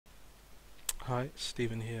Hi,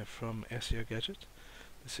 Stephen here from SEO Gadget.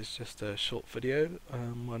 This is just a short video,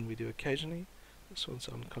 one we do occasionally. This one's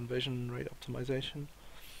on conversion rate optimization.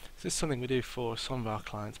 This is something we do for some of our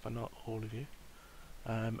clients, but not all of you.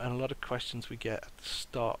 And a lot of questions we get at the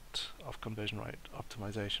start of conversion rate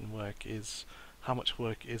optimization work is how much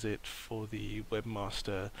work is it for the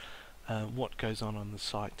webmaster, what goes on the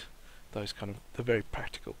site, those kind of the very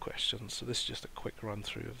practical questions. So this is just a quick run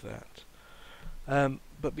through of that.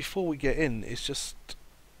 But before we get in, it's just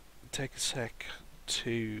take a sec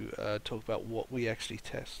to talk about what we actually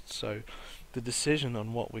test. So the decision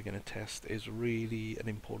on what we're going to test is really an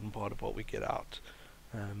important part of what we get out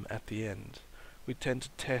at the end. We tend to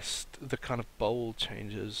test the kind of bold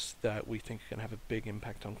changes that we think are going to have a big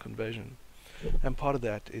impact on conversion. And part of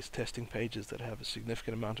that is testing pages that have a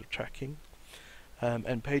significant amount of tracking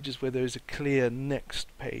and pages where there is a clear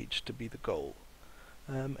next page to be the goal.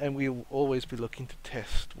 And we will always be looking to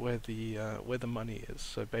test where the money is.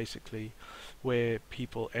 So basically, where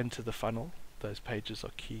people enter the funnel, those pages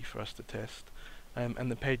are key for us to test.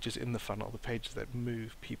 And the pages in the funnel, the pages that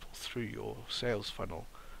move people through your sales funnel,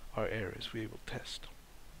 are areas we will test.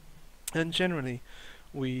 And generally,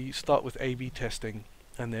 we start with A/B testing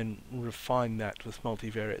and then refine that with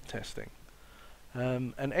multivariate testing.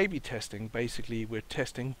 And A/B testing, basically, we're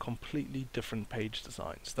testing completely different page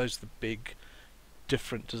designs. Those are the big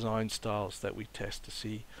different design styles that we test to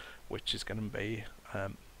see which is going to be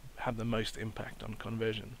have the most impact on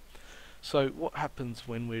conversion. So what happens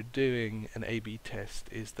when we're doing an A/B test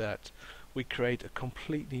is that we create a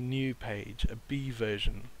completely new page, a B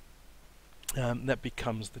version, that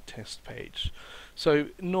becomes the test page.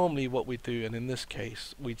 So normally what we do, and in this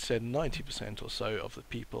case we'd send 90% or so of the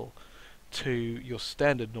people to your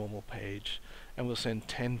standard normal page, and we'll send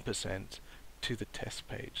 10% to the test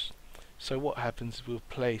page. So what happens is we'll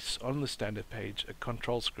place on the standard page a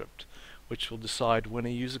control script which will decide when a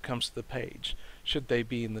user comes to the page, should they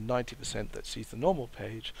be in the 90% that sees the normal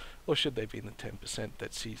page, or should they be in the 10%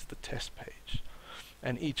 that sees the test page.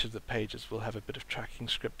 And each of the pages will have a bit of tracking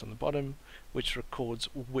script on the bottom which records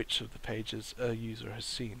which of the pages a user has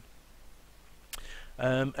seen.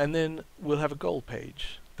 And then we'll have a goal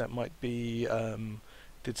page that might be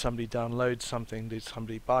did somebody download something, did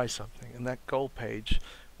somebody buy something, and that goal page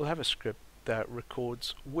will have a script that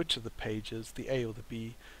records which of the pages, the A or the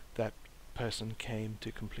B, that person came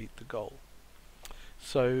to complete the goal.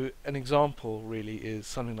 So an example really is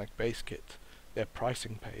something like BaseKit, their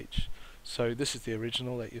pricing page. So this is the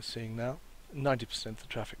original that you're seeing now. 90% of the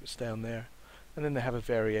traffic was down there, and then they have a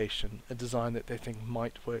variation, a design that they think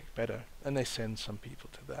might work better, and they send some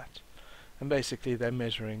people to that. And basically they're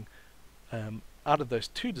measuring out of those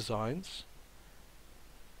two designs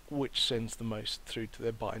which sends the most through to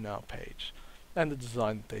their buy now page. And the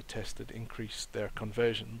design that they tested increased their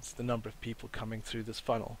conversions, the number of people coming through this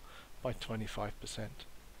funnel, by 25%.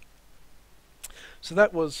 So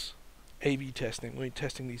that was A/B testing. We're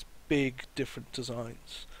testing these big different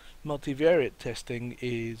designs. Multivariate testing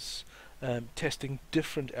is testing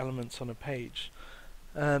different elements on a page.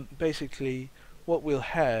 Basically what we'll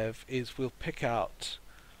have is we'll pick out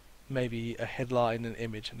maybe a headline, an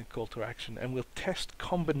image, and a call to action, and we'll test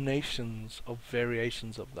combinations of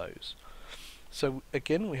variations of those. So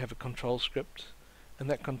again, we have a control script, and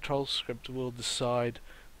that control script will decide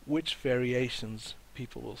which variations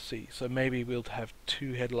people will see. So maybe we'll have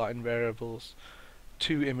 2 headline variables,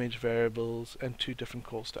 2 image variables, and 2 different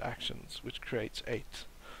calls to actions, which creates 8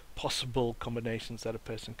 possible combinations that a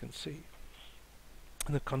person can see.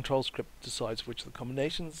 And the control script decides which of the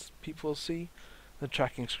combinations people will see. The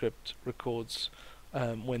tracking script records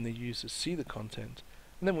when the users see the content,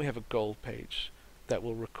 and then we have a goal page that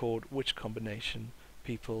will record which combination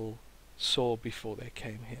people saw before they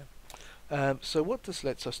came here. So what this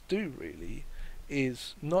lets us do really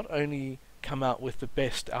is not only come out with the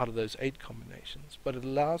best out of those 8 combinations, but it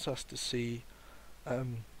allows us to see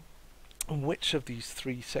which of these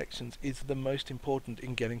 3 sections is the most important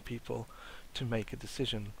in getting people to make a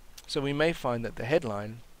decision. So we may find that the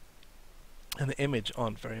headline and the image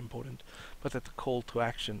aren't very important, but that the call to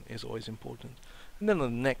action is always important. And then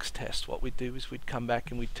on the next test, what we'd do is we'd come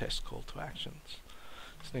back and we'd test call to actions.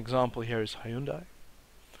 So an example here is Hyundai.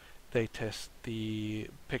 They test the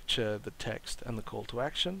picture, the text, and the call to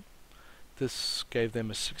action. This gave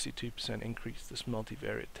them a 62% increase, this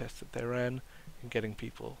multivariate test that they ran, in getting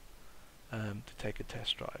people to take a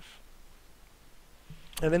test drive.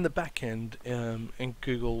 And in the back end, in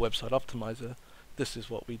Google Website Optimizer, this is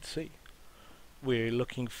what we'd see. We're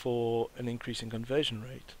looking for an increase in conversion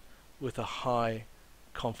rate with a high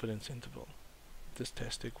confidence interval. This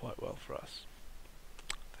tested quite well for us.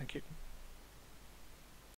 Thank you.